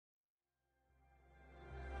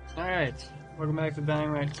Alright, welcome back to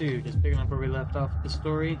Dying Light 2. Just picking up where we left off with the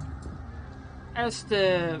story. Asked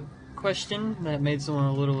a question that made someone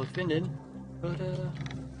a little offended, but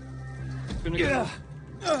gonna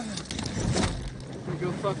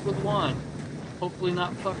go fuck with Juan. Hopefully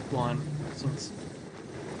not fuck Juan, since...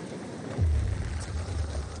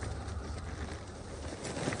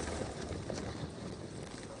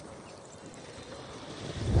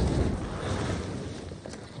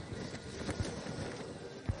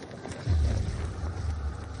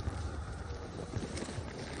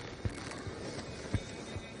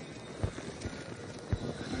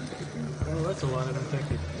 Oh, that's a lot of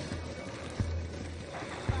infected.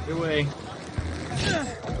 Get away.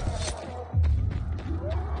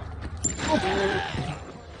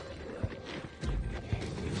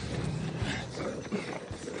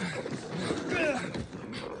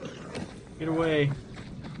 Get away.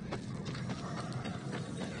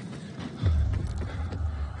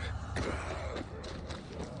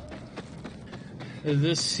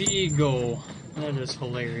 The seagull. That is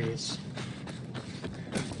hilarious.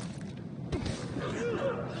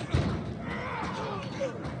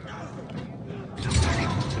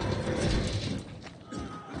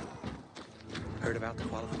 Heard about the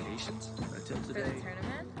qualifications? Until today, For the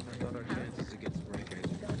tournament? I thought our chances against Breakers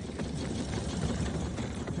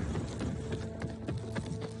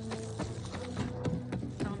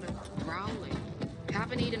Someone's growling.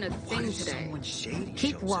 Haven't eaten a thing today. someone shady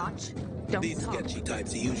Keep shows watch. up. Don't These talk. sketchy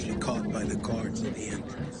types are usually caught by the guards at the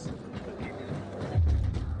entrance.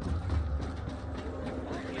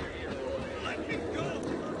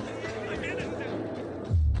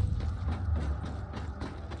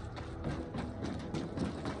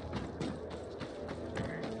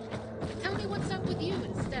 Tell me what's up with you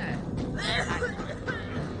instead.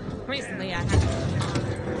 Recently, I had.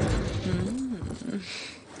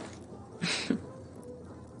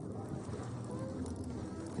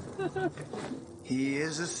 He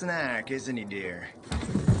is a snack, isn't he, dear?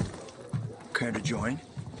 Care to join?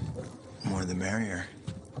 More the merrier.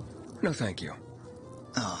 No, thank you.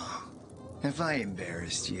 Oh, if I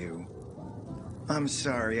embarrassed you. I'm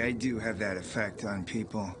sorry, I do have that effect on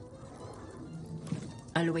people.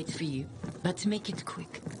 I'll wait for you, but make it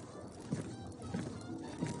quick.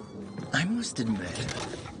 I must admit,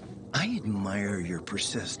 I admire your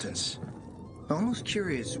persistence. Almost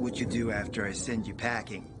curious what you do after I send you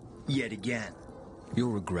packing. Yet again.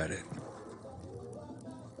 You'll regret it.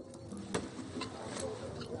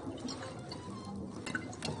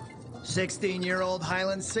 "16-year-old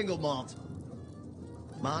Highland single malt.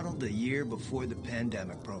 Modeled a year before the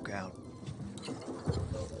pandemic broke out.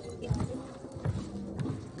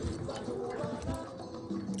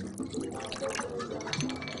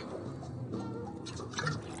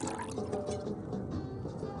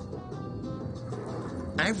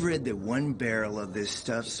 I've read that one barrel of this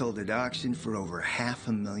stuff sold at auction for over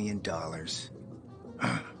 $500,000.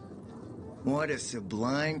 What a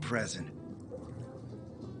sublime present.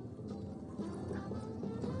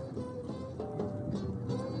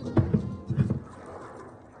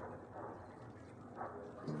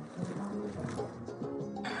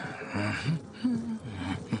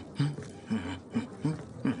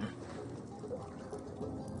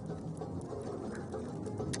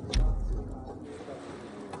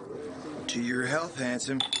 To your health,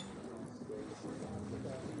 handsome.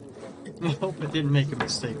 I hope I didn't make a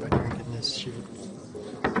mistake by drinking this shit.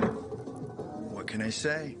 What can I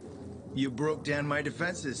say? You broke down my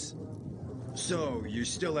defenses. So, you're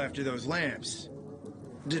still after those lamps.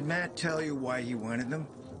 Did Matt tell you why he wanted them?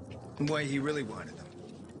 Why he really wanted them?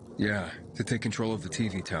 Yeah, to take control of the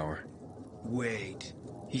TV tower. Wait,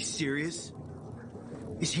 he's serious?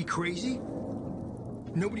 Is he crazy?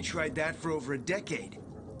 Nobody tried that for over a decade.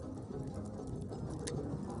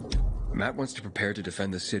 Matt wants to prepare to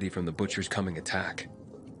defend the city from the Butcher's coming attack.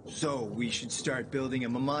 So, we should start building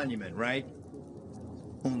him a monument, right?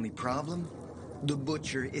 Only problem? The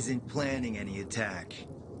Butcher isn't planning any attack.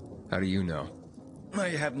 How do you know? I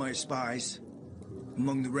have my spies.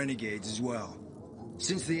 Among the renegades as well.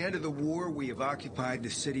 Since the end of the war, we have occupied the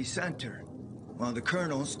city center, while the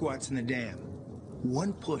Colonel squats in the dam.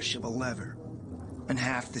 One push of a lever, and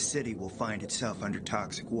half the city will find itself under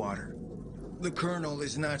toxic water. The Colonel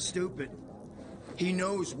is not stupid. He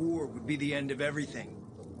knows war would be the end of everything.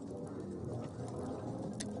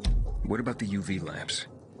 What about the UV lamps?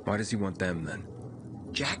 Why does he want them then?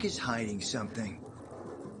 Jack is hiding something.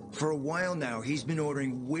 For a while now, he's been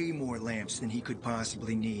ordering way more lamps than he could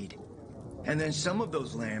possibly need. And then some of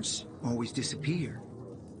those lamps always disappear.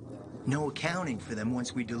 No accounting for them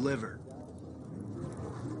once we deliver.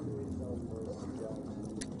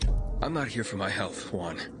 I'm not here for my health,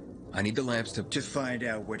 Juan. I need the lamps To find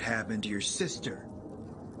out what happened to your sister.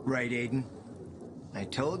 Right, Aiden? I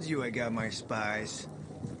told you I got my spies.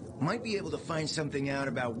 Might be able to find something out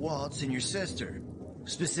about Waltz and your sister.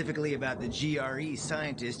 Specifically about the GRE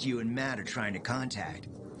scientist you and Matt are trying to contact.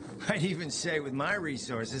 I'd even say with my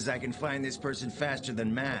resources I can find this person faster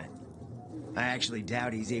than Matt. I actually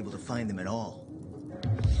doubt he's able to find them at all.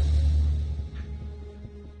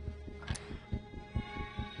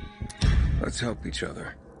 Let's help each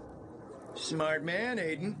other. Smart man,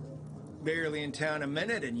 Aiden. Barely in town a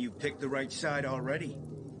minute and you've picked the right side already.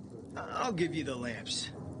 I'll give you the lamps.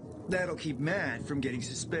 That'll keep Matt from getting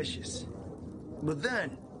suspicious. But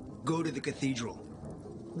then, go to the cathedral.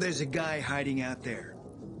 There's a guy hiding out there.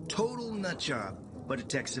 Total nutjob, but a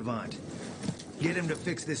tech savant. Get him to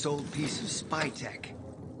fix this old piece of spy tech.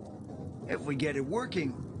 If we get it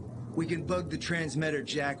working, we can bug the transmitter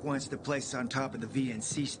Jack wants to place on top of the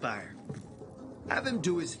VNC spire. Have him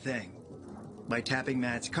do his thing. By tapping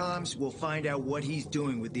Matt's comms, we'll find out what he's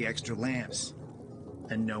doing with the extra lamps.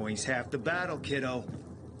 And knowing's half the battle, kiddo.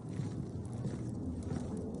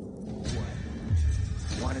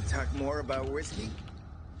 What? Want to talk more about whiskey?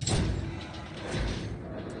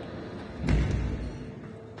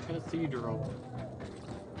 Cathedral.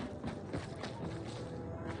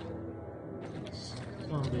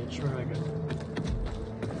 Son of a bitch, where'd I go?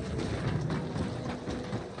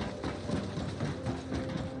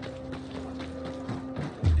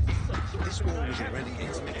 This war was a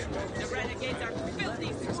renegade's mission. The renegades are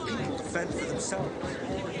filthy swine! People fend for themselves.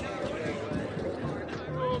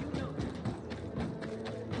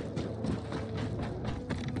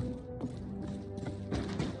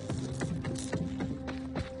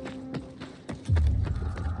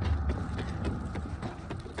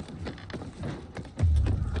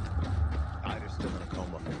 Ida's still in a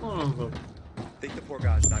coma. Oh, Think the poor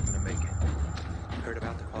guy's not gonna make it. Heard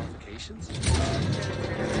about the qualifications?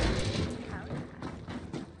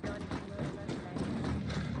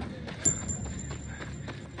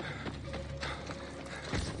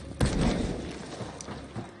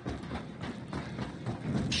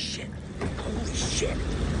 Shit. Holy shit.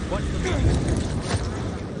 What's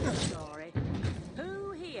the Sorry.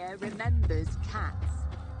 Who here remembers cats?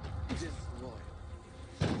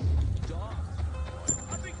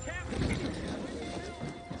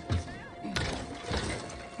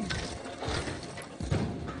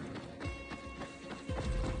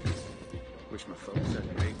 Wish my folks had an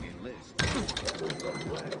Arabian list.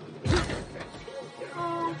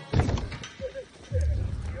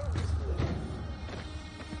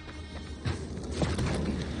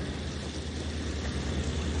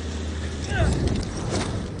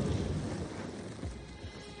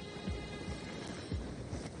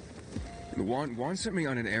 Juan sent me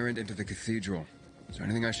on an errand into the cathedral. Is there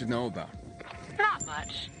anything I should know about? Not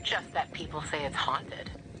much. Just that people say it's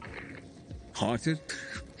haunted. Haunted?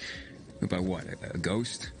 By what? A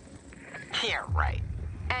ghost? Yeah, right.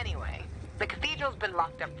 Anyway, the cathedral's been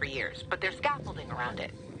locked up for years, but there's scaffolding around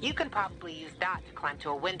it. You can probably use that to climb to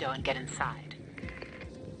a window and get inside.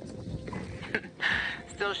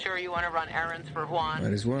 Still sure you want to run errands for Juan?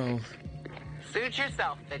 Might as well. Suit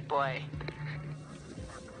yourself, big boy.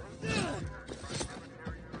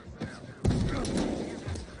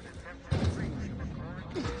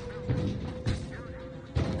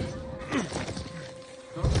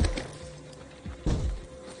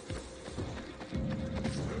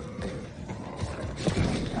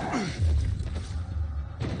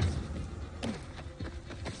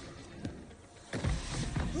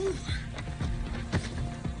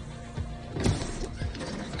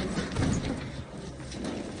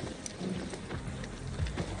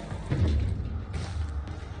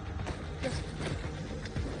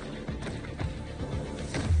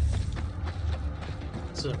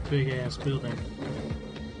 It's a big ass building.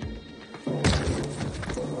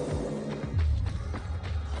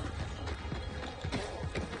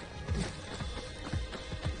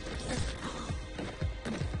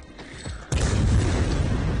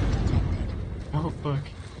 Oh fuck.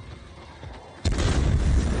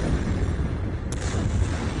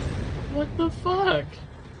 What the fuck?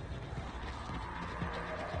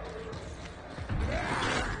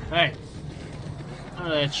 Hey. None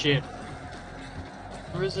of that shit.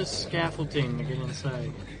 Where is this scaffolding to get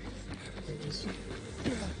inside? There it is.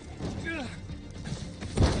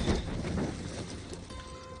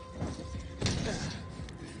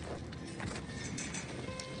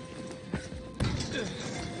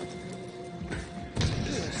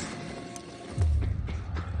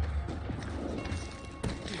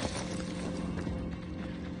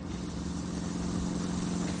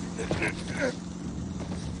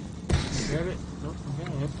 Grab it? Nope,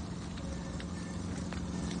 okay.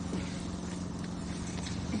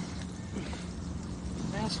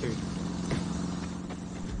 bastard.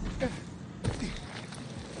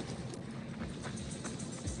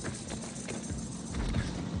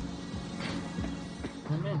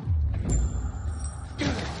 Come in.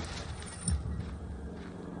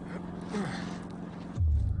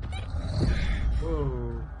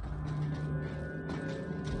 Whoa.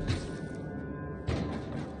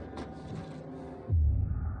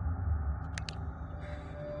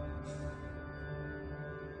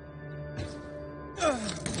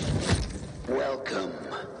 Welcome,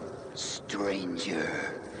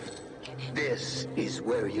 stranger. This is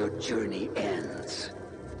where your journey ends.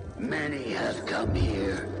 Many have come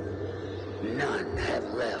here. None have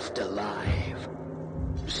left alive.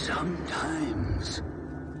 Sometimes,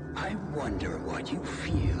 I wonder what you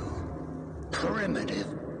feel.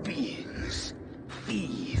 Primitive beings.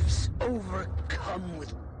 Thieves overcome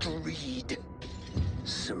with greed.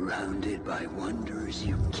 Surrounded by wonders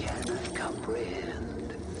you cannot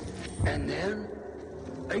comprehend. And then,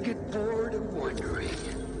 I get bored of wondering.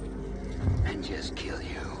 And just kill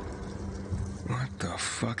you. What the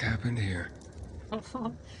fuck happened here?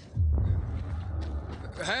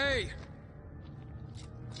 Hey!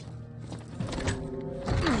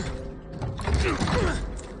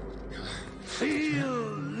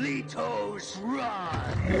 Feel Leto's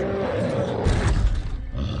wrath.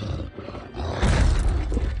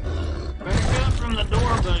 Back up from the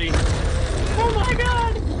door, buddy. Oh my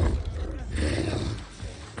god!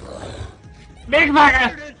 Big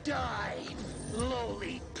Maca! Prepare to die,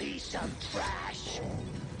 lowly piece of trash.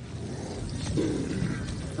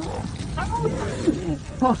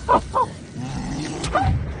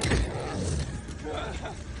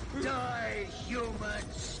 Die, human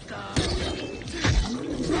scum.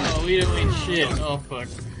 Oh, we don't ain't shit. Oh fuck.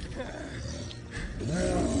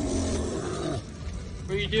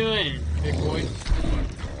 What are you doing, big boy?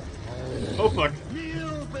 Oh fuck.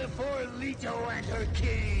 Kneel before Leto and her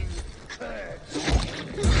king.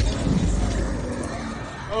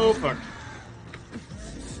 Oh fuck.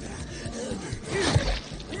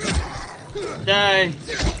 Die.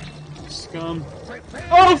 Scum.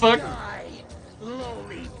 Oh fuck. Die,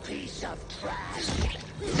 lowly piece of trash.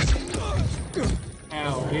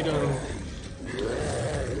 Ow, Lito.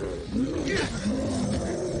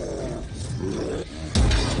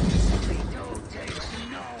 Leto takes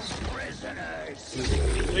no prisoners.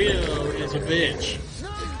 Lito is a bitch.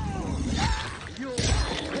 You'll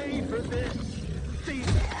pay for this. Thief.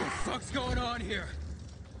 What the fuck's going on here?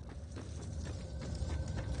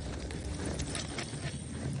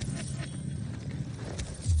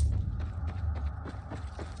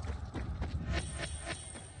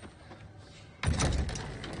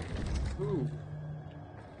 Ooh.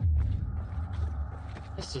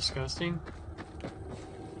 That's disgusting.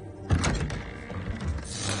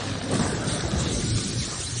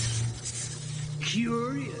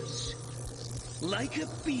 Curious. Like a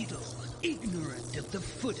beetle, ignorant of the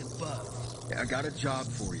foot above. I got a job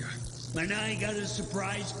for you. And I got a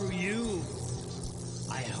surprise for you.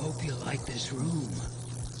 I hope you like this room.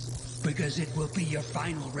 Because it will be your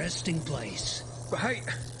final resting place. Hey!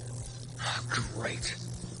 Oh, great.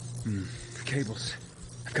 The cables.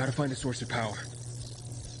 I've got to find a source of power.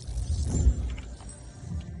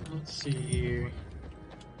 Let's see here.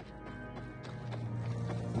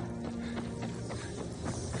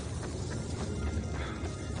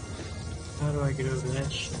 How do I get over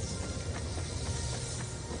that shit?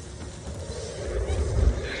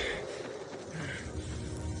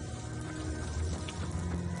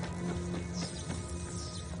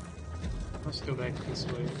 Let's go back this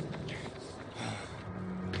way.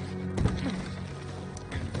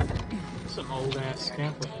 Some old ass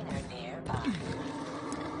scaffold.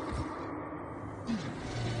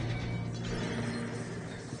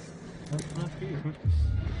 That's not here.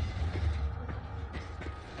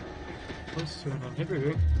 Close to an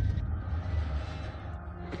inhibitor.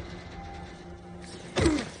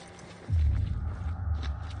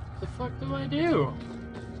 What the fuck do I do?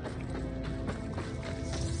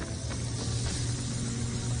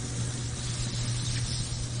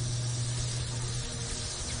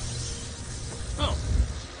 Oh.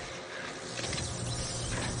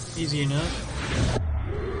 Easy enough.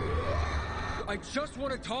 I just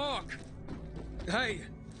want to talk. Hey,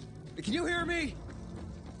 can you hear me?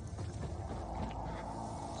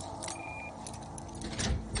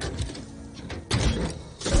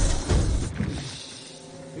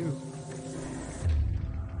 Ooh.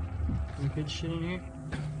 Any good shit in here?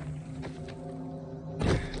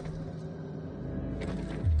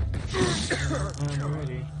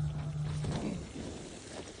 Alrighty.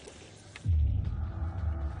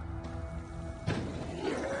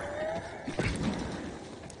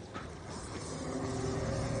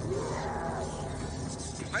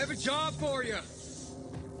 job for you.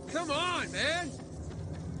 Come on, man.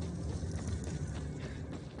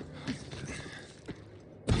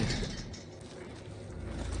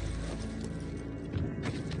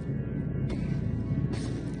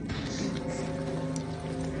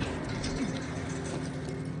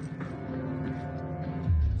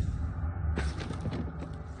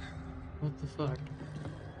 What the fuck?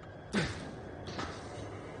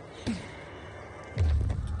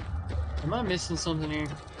 Am I missing something here?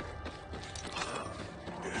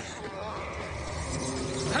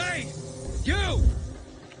 Hey! You!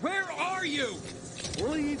 Where are you?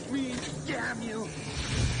 Leave me, damn you!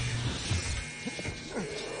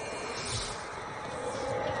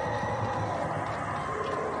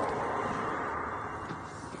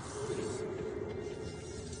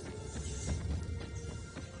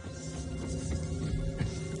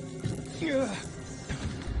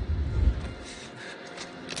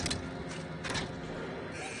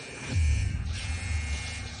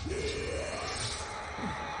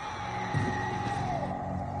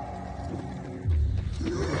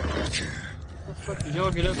 How the fuck did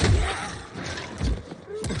y'all get up here?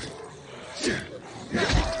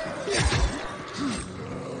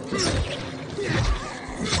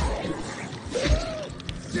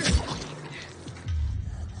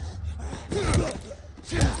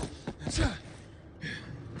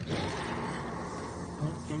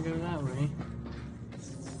 Oh, can't go that way.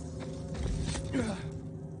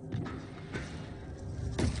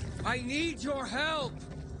 I need your help!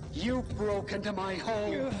 You broke into my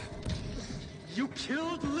home. You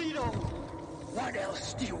killed Lito. What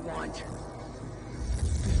else do you want?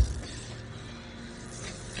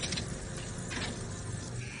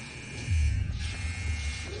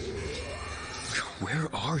 Where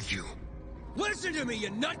are you? Listen to me, you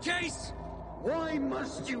nutcase! Why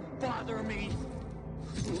must you bother me?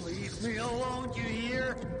 Leave me alone, you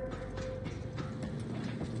hear?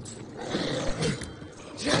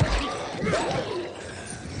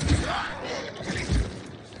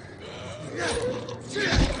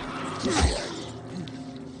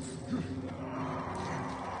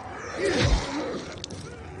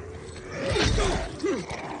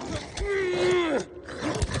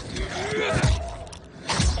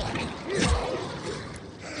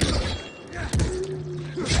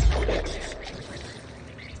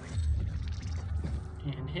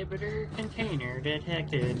 Inhibitor container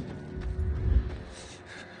detected.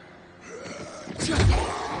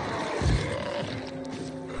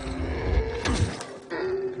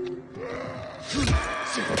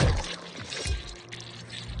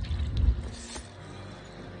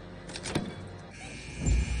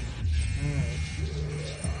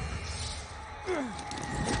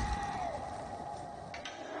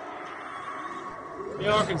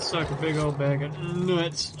 Y'all can suck a big old bag of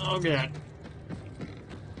nuts. Oh god.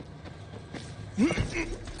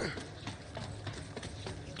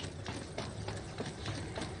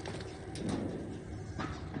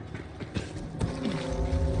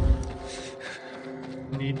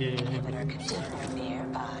 Need to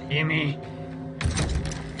Gimme.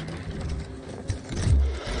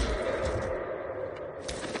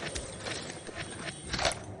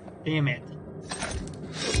 Damn it.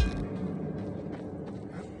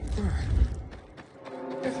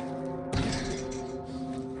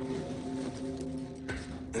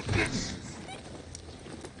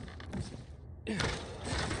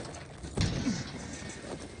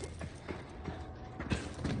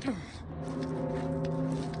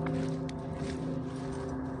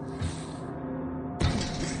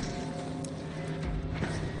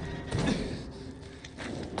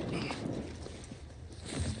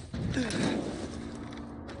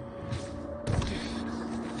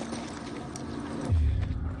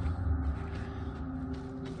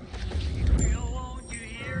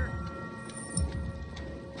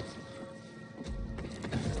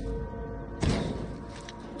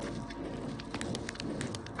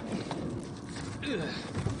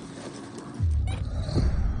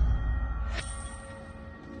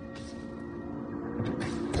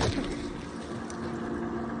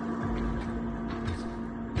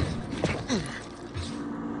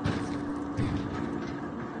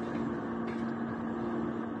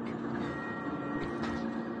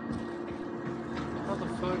 How the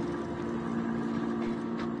fuck?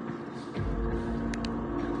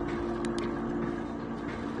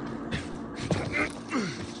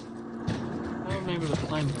 How am I able to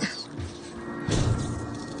climb this?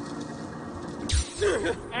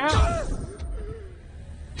 Ow!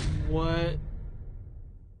 What?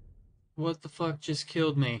 What the fuck just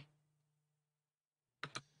killed me?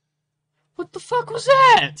 What the fuck was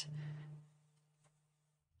that?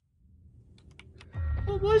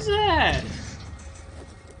 What was that?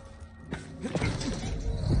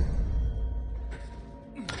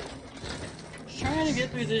 Just trying to get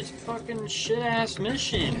through this fucking shit-ass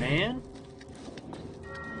mission, man.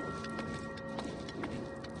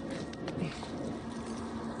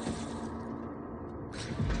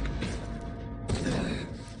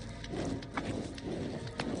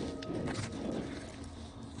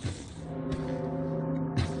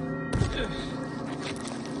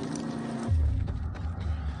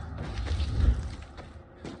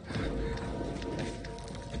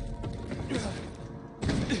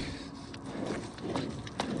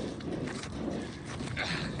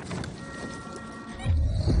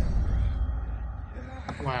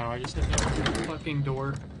 Wow, I just hit that fucking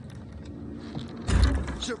door.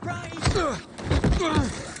 Surprise!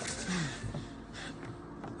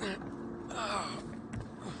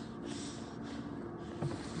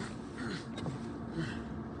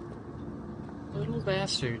 Little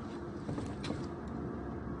bastard.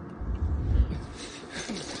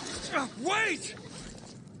 Wait!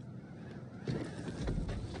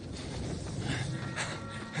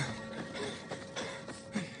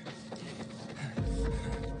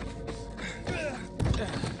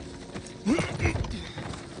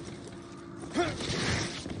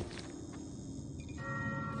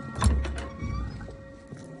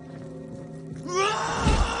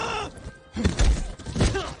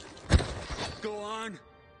 Go on.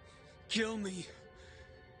 Kill me.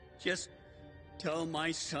 Just tell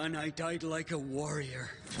my son I died like a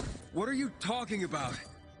warrior. What are you talking about?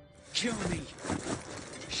 Kill me.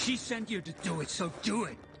 She sent you to do it, so do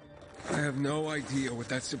it. I have no idea what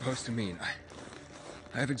that's supposed to mean.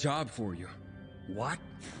 I have a job for you. What?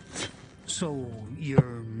 So,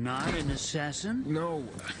 you're not an assassin? No,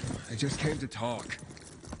 I just came to talk.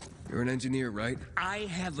 You're an engineer, right? I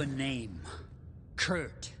have a name.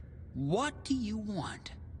 Kurt. What do you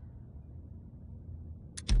want?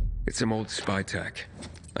 It's some old spy tech.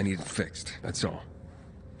 I need it fixed, that's all.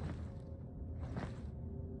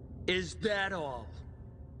 Is that all?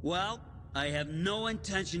 Well, I have no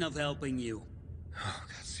intention of helping you. Oh,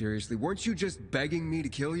 God, seriously, weren't you just begging me to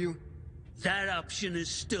kill you? That option is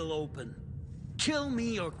still open. Kill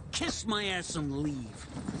me or kiss my ass and leave.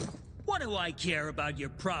 What do I care about your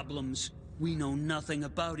problems? We know nothing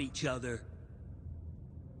about each other.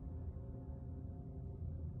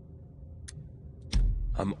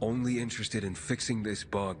 I'm only interested in fixing this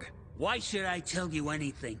bug. Why should I tell you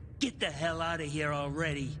anything? Get the hell out of here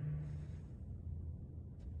already.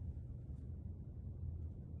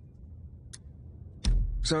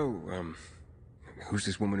 So, who's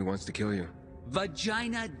this woman who wants to kill you?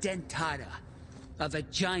 Vagina dentata. A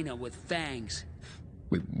vagina with fangs.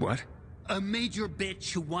 Wait, what? A major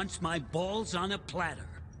bitch who wants my balls on a platter.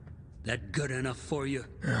 That good enough for you?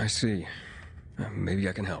 I see. Maybe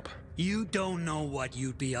I can help. You don't know what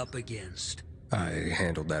you'd be up against. I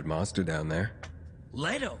handled that monster down there.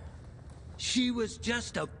 Leto. She was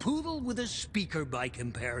just a poodle with a speaker by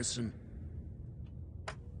comparison.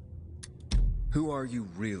 Who are you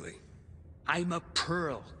really? I'm a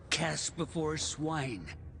pearl cast before swine.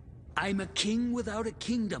 I'm a king without a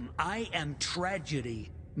kingdom. I am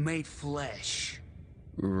tragedy made flesh.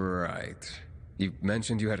 Right. You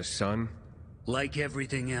mentioned you had a son? Like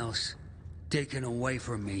everything else, taken away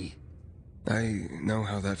from me. I know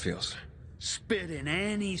how that feels. Spit in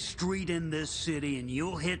any street in this city and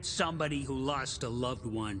you'll hit somebody who lost a loved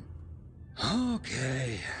one.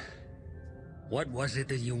 Okay. What was it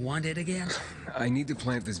that you wanted again? I need to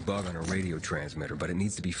plant this bug on a radio transmitter, but it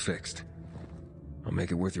needs to be fixed. I'll make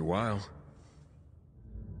it worth your while.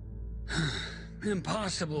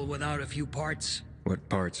 Impossible without a few parts. What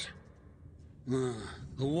parts? The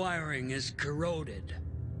wiring is corroded.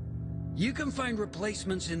 You can find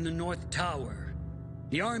replacements in the North Tower.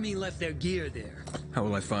 The army left their gear there. How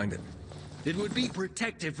will I find it? It would be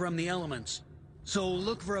protected from the elements. So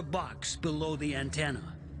look for a box below the antenna.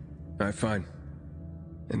 Alright, fine.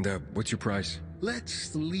 And, what's your price?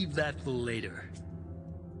 Let's leave that for later.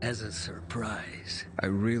 As a surprise. I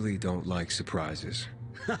really don't like surprises.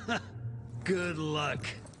 Good luck.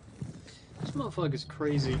 This motherfucker's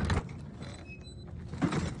crazy.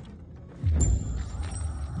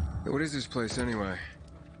 What is this place, anyway?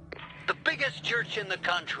 The biggest church in the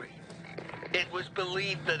country. It was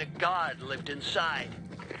believed that a god lived inside.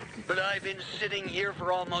 But I've been sitting here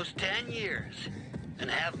for almost 10 years, and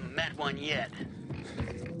haven't met one yet.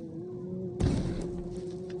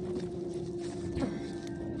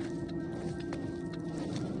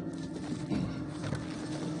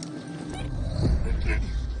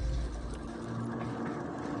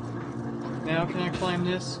 Now can I climb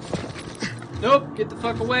this? Nope, get the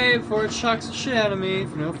fuck away before it shocks the shit out of me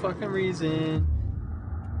for no fucking reason.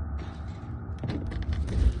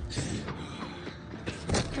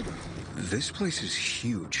 This place is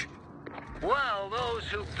huge. Well, those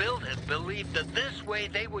who built it believed that this way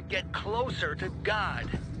they would get closer to God.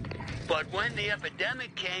 But when the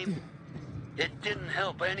epidemic came, it didn't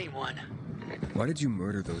help anyone. Why did you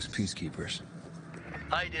murder those peacekeepers?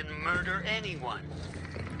 I didn't murder anyone.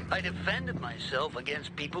 I defended myself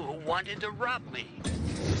against people who wanted to rob me.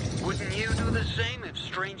 Wouldn't you do the same if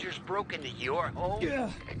strangers broke into your home? Yeah.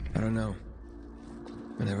 I don't know.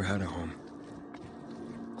 I never had a home.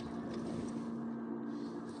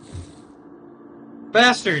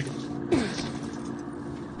 Bastard!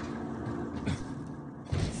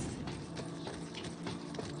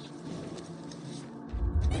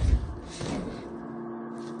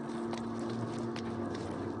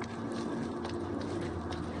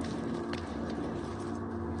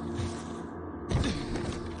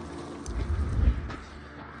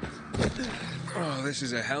 Oh, this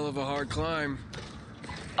is a hell of a hard climb.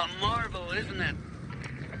 A marvel, isn't it?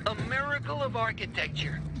 A miracle of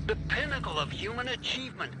architecture. The pinnacle of human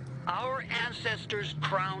achievement. Our ancestors'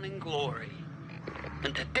 crowning glory.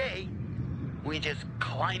 And today, we just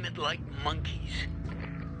climb it like monkeys.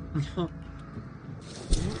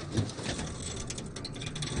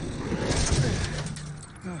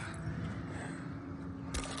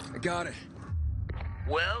 I got it.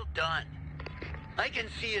 Well done. I can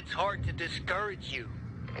see it's hard to discourage you.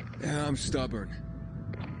 Yeah, I'm stubborn.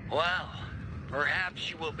 Well, perhaps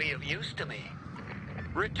you will be of use to me.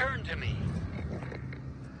 Return to me.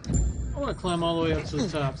 I want to climb all the way up to the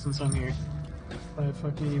top since I'm here. If I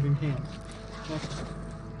fucking even can.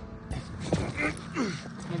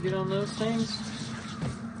 Can I get on those things?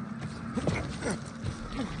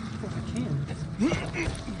 Oh, I can.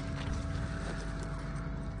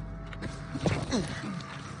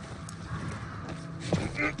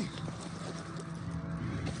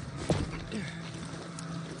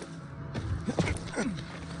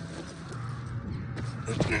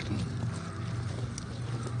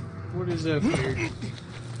 What is up here?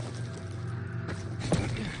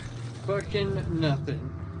 Fucking nothing.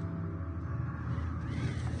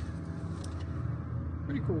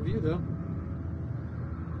 Pretty cool view though.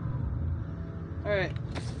 Alright.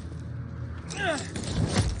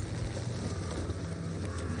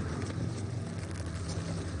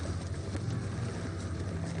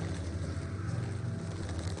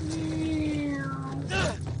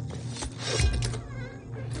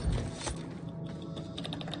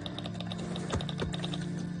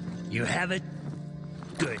 You have it?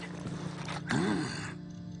 Good.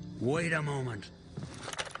 Wait a moment.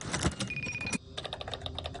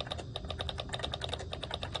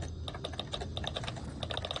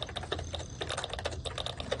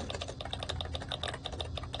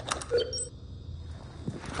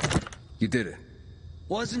 You did it.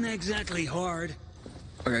 Wasn't exactly hard.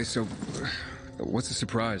 Okay, so what's the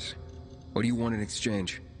surprise? What do you want in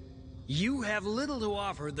exchange? You have little to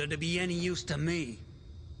offer that'd be any use to me.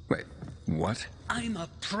 Wait, what? I'm a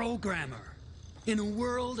programmer. In a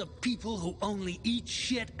world of people who only eat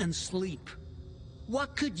shit and sleep.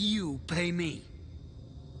 What could you pay me?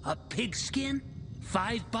 A pigskin?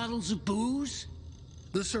 5 bottles of booze?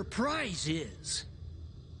 The surprise is,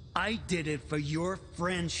 I did it for your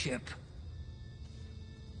friendship.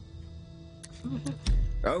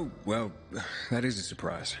 Oh, well, that is a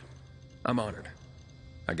surprise. I'm honored,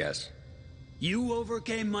 I guess. You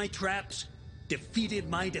overcame my traps, defeated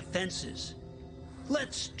my defenses.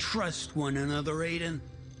 Let's trust one another, Aiden.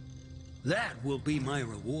 That will be my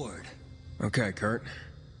reward. Okay, Kurt.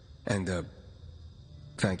 And,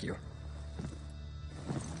 thank you.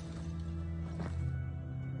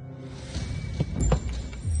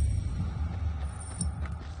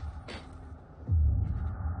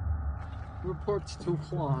 Reports to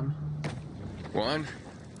Juan. Juan?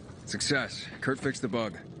 Success. Kurt fixed the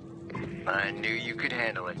bug. I knew you could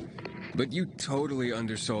handle it. But you totally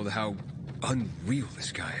undersold how unreal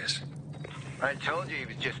this guy is. I told you he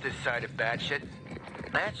was just this side of batshit.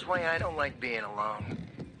 That's why I don't like being alone.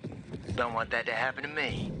 Don't want that to happen to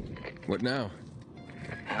me. What now?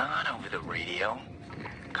 Not over the radio.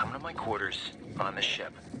 Come to my quarters on the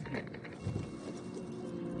ship.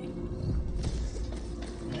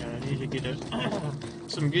 Yeah, I need to get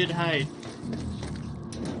some good height.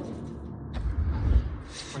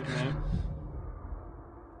 Wait a minute.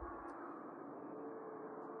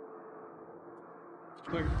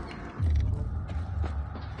 Quick.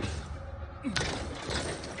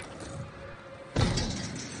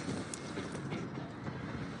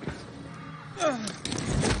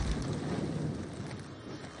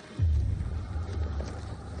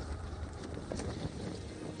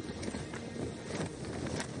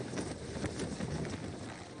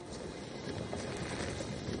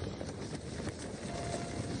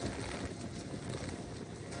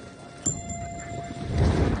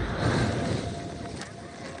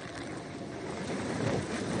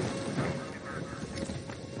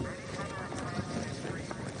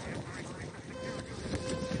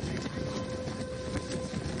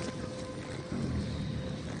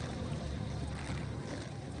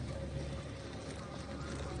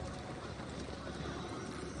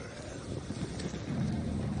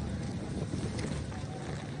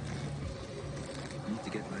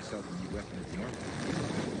 yourself a new weapon at the army.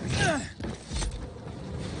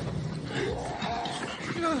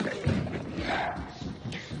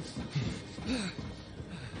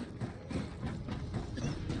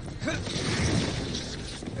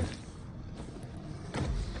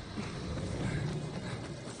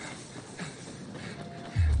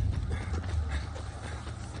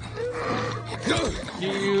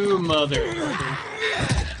 You mother.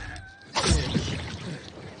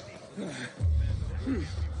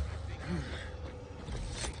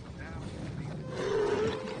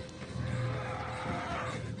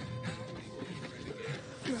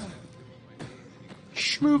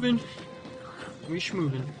 Schmovin'. We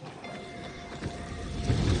schmovin'.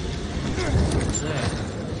 What's that?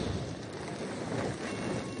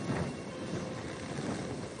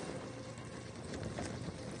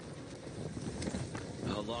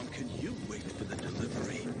 How long can you wait for the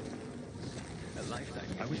delivery? A lifetime.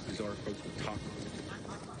 I wish bizarre folks would talk.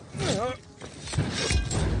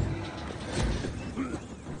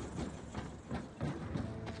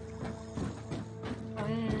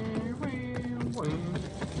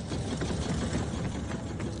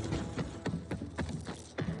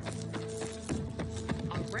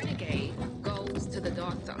 A renegade goes to the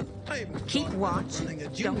doctor. Keep watch. Running a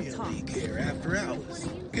Don't junior talk. league here after hours.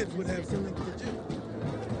 Kids would have something to do.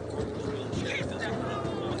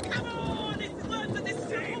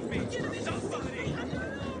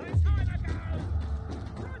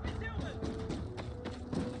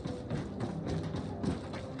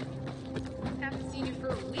 Haven't seen you for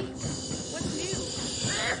a week. What's new?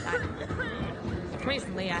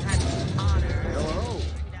 Recently, I had the honor. Hello.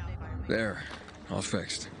 There. All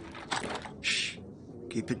fixed. Shh.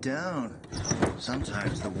 Keep it down.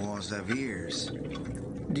 Sometimes the walls have ears.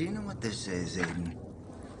 Do you know what this is, Aiden?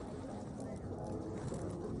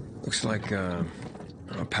 Looks like,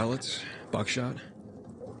 pellets, buckshot.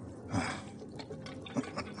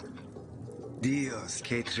 Dios,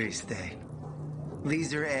 que triste.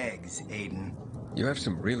 These are eggs, Aiden. You have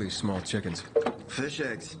some really small chickens. Fish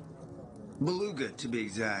eggs. Beluga, to be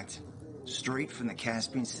exact. Straight from the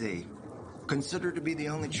Caspian Sea. Considered to be the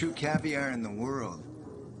only true caviar in the world.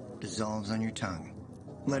 Dissolves on your tongue,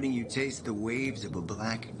 letting you taste the waves of a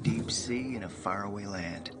black, deep sea in a faraway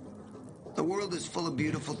land. The world is full of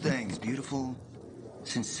beautiful things, beautiful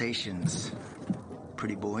sensations.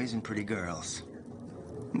 Pretty boys and pretty girls.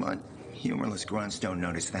 But humorless grunts don't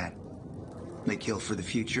notice that. They kill for the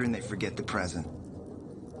future and they forget the present.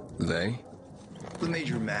 They? The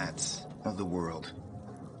major mats of the world.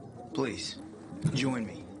 Please, join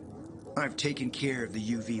me. I've taken care of the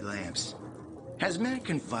UV lamps. Has Matt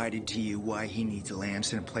confided to you why he needs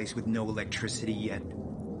lamps in a place with no electricity yet?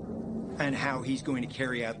 And how he's going to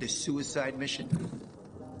carry out this suicide mission?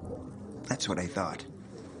 That's what I thought.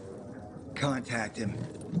 Contact him.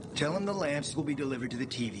 Tell him the lamps will be delivered to the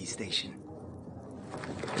TV station.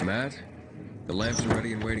 Matt, the lamps are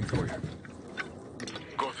ready and waiting for you.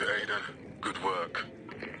 Got it, Aiden. Good work.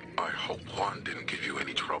 I hope Juan didn't give you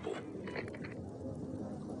any trouble.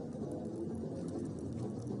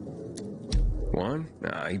 Juan?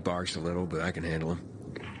 Nah, he barks a little, but I can handle him.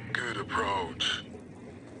 Good approach.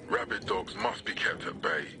 Rabid dogs must be kept at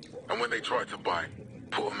bay, and when they try to bite,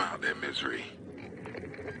 put them out of their misery.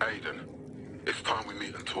 Aiden, it's time we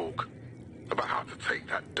meet and talk about how to take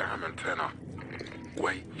that damn antenna.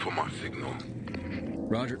 Wait for my signal.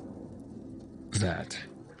 Roger. That.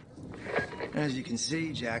 As you can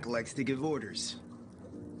see, Jack likes to give orders.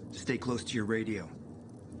 Stay close to your radio.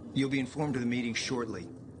 You'll be informed of the meeting shortly.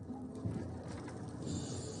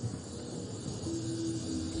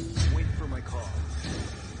 Wait for my call.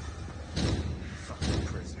 Fucking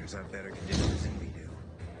prisoners have better conditions than we do.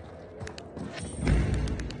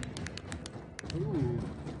 Ooh.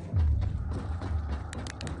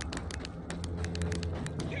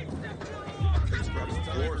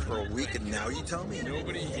 Wars for a week, and now you tell me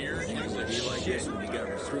nobody here used to be like this when you got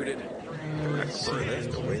recruited. I prefer this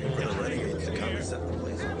to waiting for the renegades to come and set the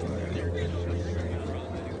place on fire.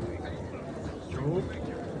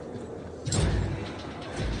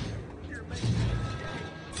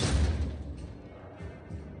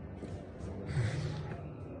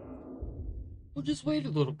 We'll just wait a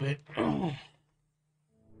little bit.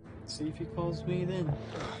 See if he calls me then.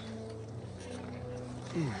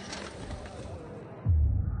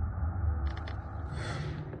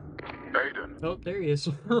 Aiden. Oh, there he is.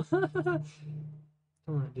 I don't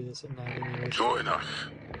want to do this at night anyway. Join us.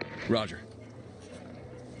 Roger.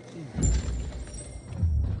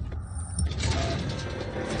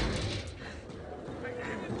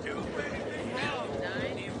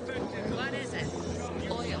 What is it?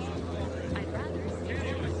 Oil. I'd rather see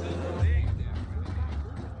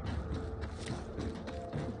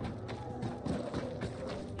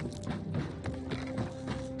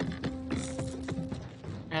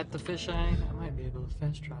fisheye? I might be able to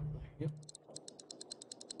fast travel there. Yep.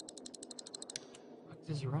 Fuck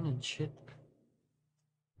this running shit.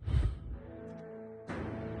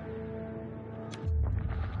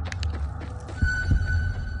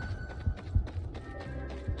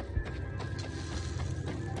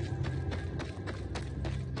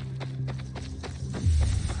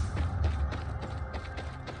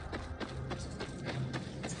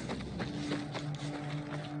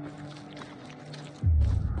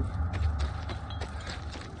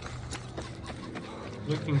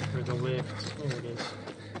 Looking for the lift. There it is.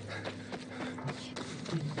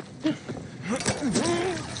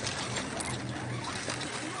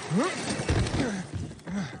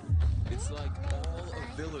 It's like all of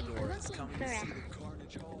Villador is coming to see the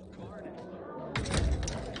Carnage Hall carnage.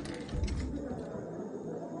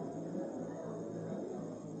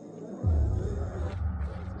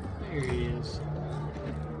 There he is.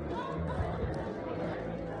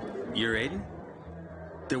 You're Aiden?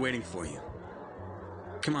 They're waiting for you.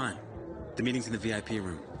 Come on. The meeting's in the VIP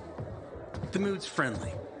room. The mood's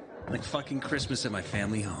friendly. Like fucking Christmas at my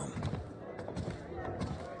family home.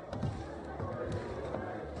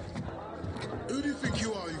 Who do you think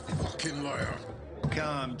you are, you fucking liar?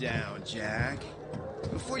 Calm down, Jack.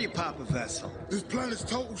 Before you pop a vessel. This plan is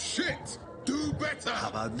total shit. Do better. How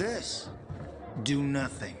about this? Do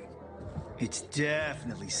nothing. It's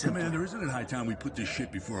definitely simple. Commander, isn't it high time we put this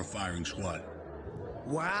shit before a firing squad?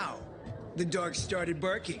 Wow. The dog started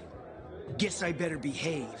barking. Guess I better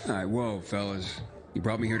behave. All right, whoa, fellas. You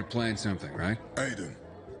brought me here to plan something, right? Aiden,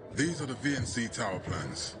 these are the VNC Tower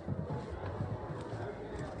plans.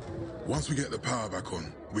 Once we get the power back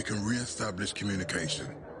on, we can re-establish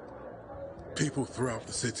communication. People throughout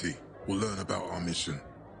the city will learn about our mission.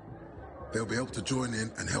 They'll be able to join in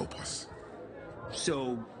and help us.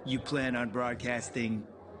 So, you plan on broadcasting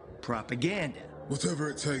propaganda? Whatever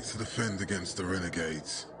it takes to defend against the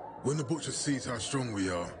renegades. When the Butcher sees how strong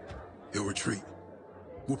we are, he'll retreat.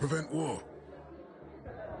 We'll prevent war.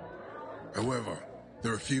 However,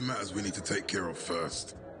 there are a few matters we need to take care of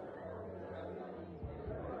first.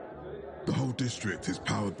 The whole district is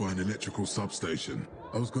powered by an electrical substation.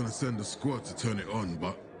 I was going to send a squad to turn it on,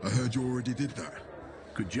 but I heard you already did that.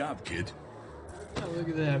 Good job, kid. Oh, look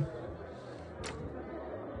at that.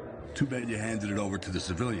 Too bad you handed it over to the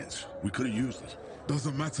civilians. We could have used it.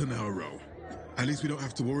 Doesn't matter now, Ro. At least we don't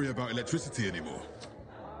have to worry about electricity anymore.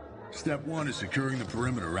 Step one is securing the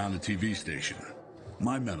perimeter around the TV station.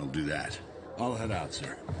 My men will do that. I'll head out,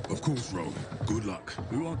 sir. Of course, Ro. Good luck.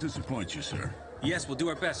 We won't disappoint you, sir. Yes, we'll do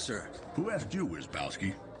our best, sir. Who asked you,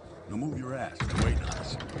 Wierzbowski? Now move your ass. They're waiting on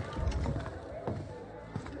us.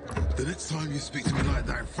 The next time you speak to me like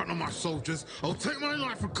that in front of my soldiers, I'll take my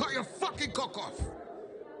knife and cut your fucking cock off!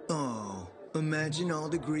 Oh, imagine all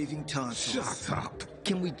the grieving tonsils. Shut up!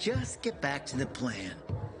 Can we just get back to the plan?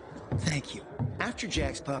 Thank you. After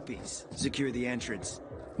Jack's puppies secure the entrance,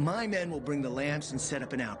 my men will bring the lamps and set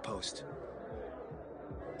up an outpost.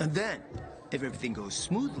 And then, if everything goes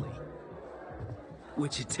smoothly,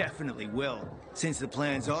 which it definitely will, since the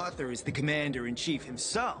plan's author is the commander-in-chief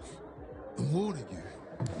himself. I'm warning you.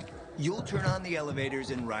 You'll turn on the elevators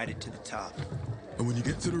and ride it to the top. And when you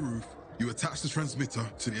get to the roof, you attach the transmitter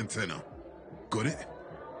to the antenna. Got it?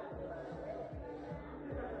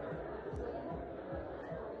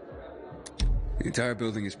 The entire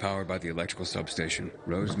building is powered by the electrical substation.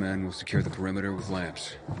 Rose's men will secure the perimeter with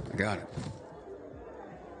lamps. I got it.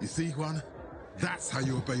 You see, Juan? That's how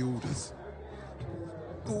you obey orders.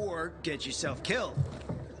 Or get yourself killed.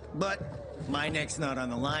 But my neck's not on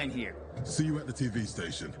the line here. See you at the TV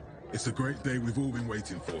station. It's a great day we've all been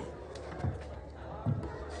waiting for.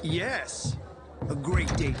 Yes. A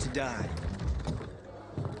great day to die.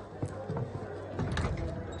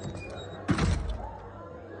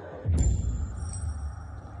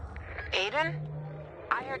 Aiden?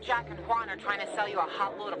 I heard Jack and Juan are trying to sell you a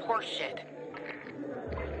hot load of horse shit.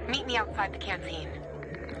 Meet me outside the canteen.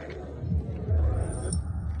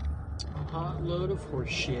 A hot load of horse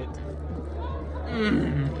shit.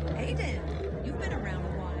 Aiden, you've been around a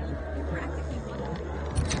while. You're practically one.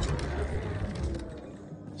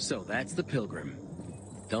 So that's the Pilgrim.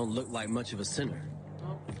 Don't look like much of a sinner.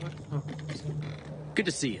 Good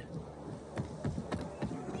to see you.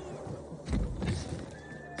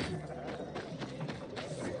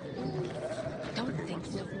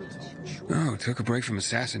 Oh, took a break from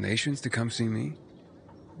assassinations to come see me?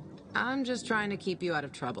 I'm just trying to keep you out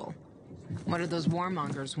of trouble. What do those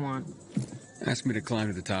warmongers want? Asked me to climb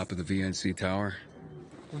to the top of the VNC Tower.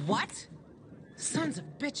 What? Sons of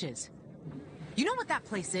bitches. You know what that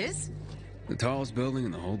place is? The tallest building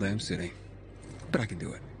in the whole damn city. But I can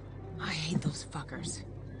do it. I hate those fuckers.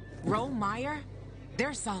 Ro, Meyer,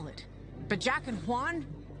 they're solid. But Jack and Juan,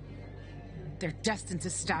 they're destined to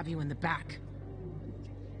stab you in the back.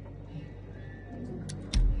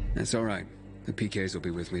 That's all right. The PKs will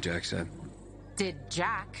be with me, Jack said. Did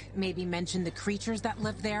Jack maybe mention the creatures that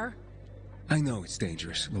live there? I know it's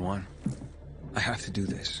dangerous, Luan. I have to do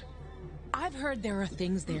this. I've heard there are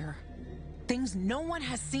things there. Things no one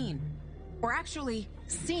has seen. Or actually,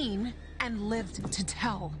 seen and lived to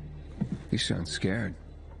tell. You sound scared.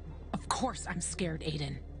 Of course I'm scared,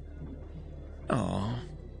 Aiden. Oh,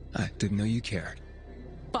 I didn't know you cared.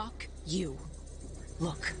 Fuck you.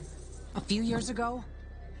 Look, a few years ago,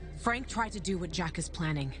 Frank tried to do what Jack is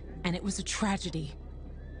planning, and it was a tragedy.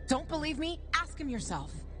 Don't believe me? Ask him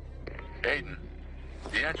yourself. Aiden,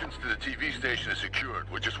 the entrance to the TV station is secured.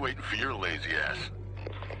 We're just waiting for your lazy ass.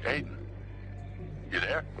 Aiden, you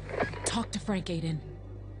there? Talk to Frank, Aiden.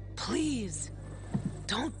 Please.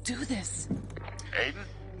 Don't do this. Aiden?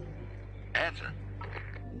 Answer.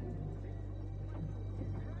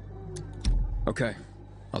 Okay,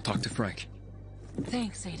 I'll talk to Frank.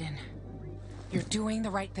 Thanks, Aiden. You're doing the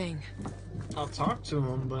right thing. I'll talk to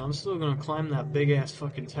him, but I'm still gonna climb that big-ass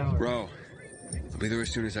fucking tower. Bro, I'll be there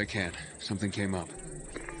as soon as I can. Something came up.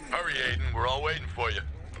 Hurry, Aiden. We're all waiting for you.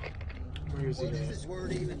 Where is he What does at? this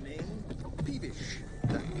word even mean? Peevish.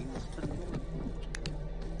 That means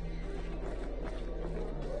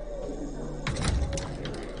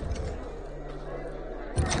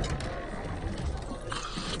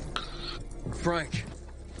Frank,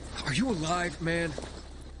 are you alive, man?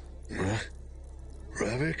 Huh?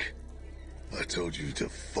 Ravik? I told you to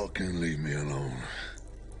fucking leave me alone.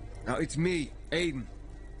 No, it's me, Aiden.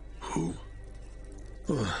 Who?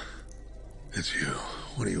 It's you.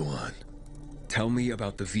 What do you want? Tell me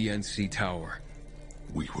about the VNC Tower.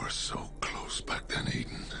 We were so close back then,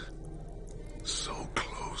 Aiden. So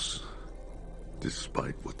close.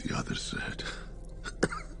 Despite what the others said.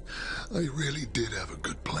 I really did have a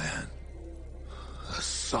good plan. A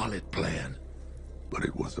solid plan. But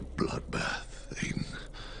it was a bloodbath, Aiden.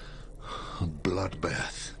 A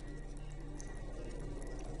bloodbath.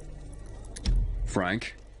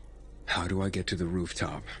 Frank, how do I get to the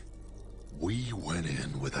rooftop? We went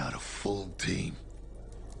in without a full team.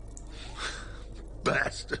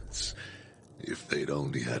 Bastards. If they'd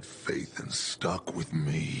only had faith and stuck with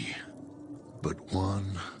me. But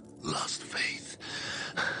one lost faith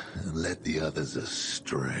and led the others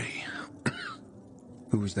astray.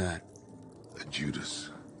 Who was that? Judas.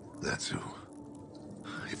 That's who.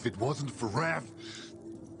 If it wasn't for Rav...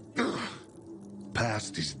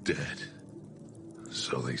 Past is dead.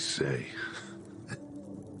 So they say.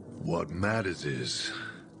 What matters is...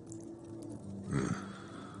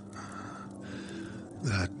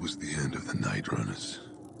 that was the end of the Night Runners.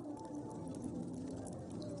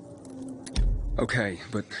 Okay,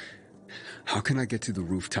 but how can I get to the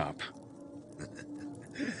rooftop?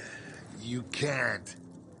 You can't.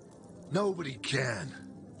 Nobody can.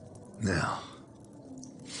 Now,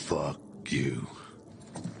 fuck you.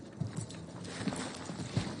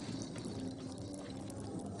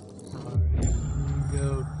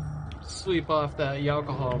 Go sweep off that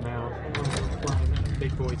alcohol now. I'm gonna climb that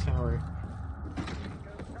big boy tower.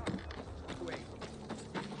 Wait,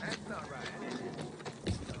 that's not right.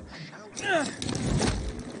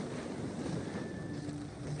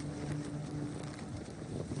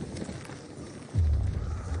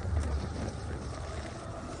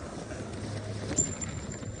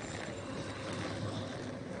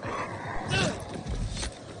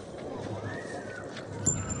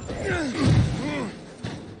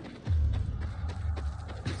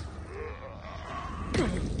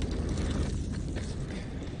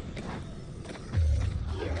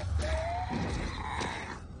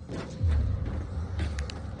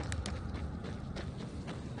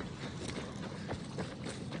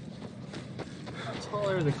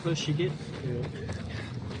 Taller the closer you get to it.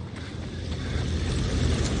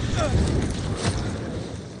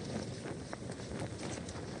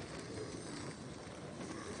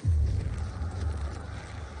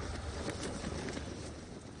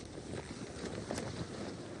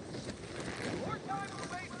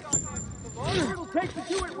 It'll take to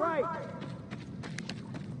do it right.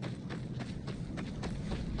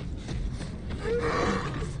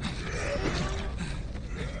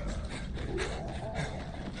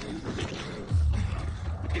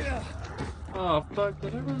 Oh fuck,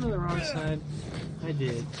 did I run to the wrong side? I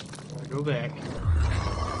did. I'll go back.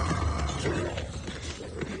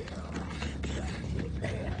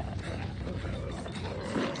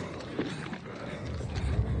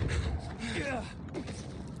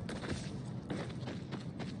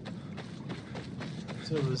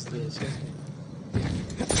 So was this.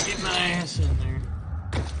 Get Nice in there.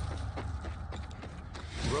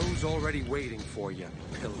 Rose already waiting for you,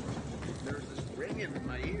 pilgrim. There's this ringing in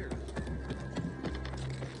my ears.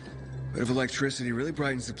 Bit of electricity really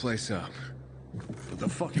brightens the place up. But the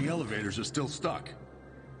fucking elevators are still stuck.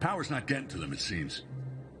 Power's not getting to them, it seems.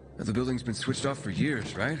 The building's been switched off for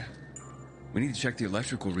years, right? We need to check the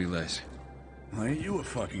electrical relays. Well, ain't you a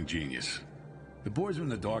fucking genius? The boys in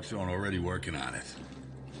the dark zone are already working on it.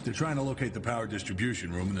 They're trying to locate the power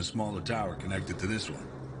distribution room in the smaller tower connected to this one.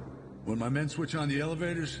 When my men switch on the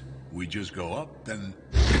elevators, we just go up, then...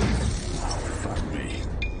 Oh, fuck me.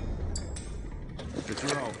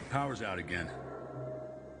 It's power's out again.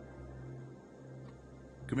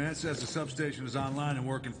 Command says the substation is online and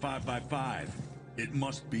working 5 by 5. It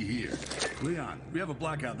must be here. Leon, we have a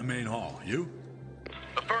blackout in the main hall. You?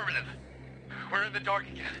 Affirmative. We're in the dark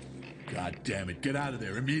again. God damn it, get out of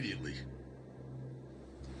there immediately.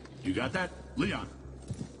 You got that? Leon?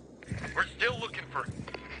 We're still looking for...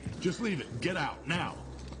 Just leave it and get out, now.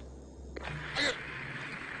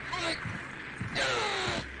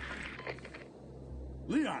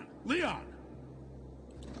 Leon! Leon!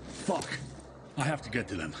 Fuck. I have to get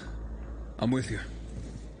to them. I'm with you.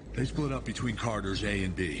 They split up between corridors A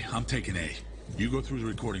and B. I'm taking A. You go through the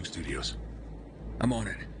recording studios. I'm on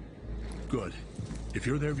it. Good. If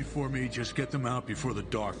you're there before me, just get them out before the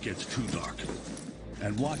dark gets too dark.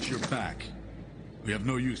 And watch your back. We have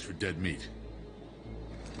no use for dead meat.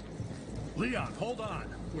 Leon, hold on.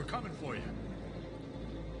 We're coming for you.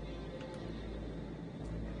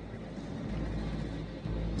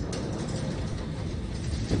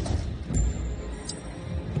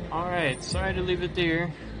 Alright, sorry to leave it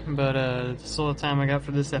there, but that's all the time I got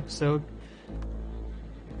for this episode.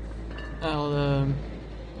 I'll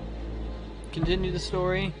continue the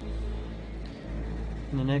story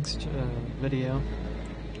in the next video.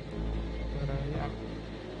 But yeah.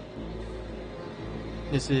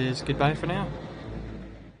 This is goodbye for now.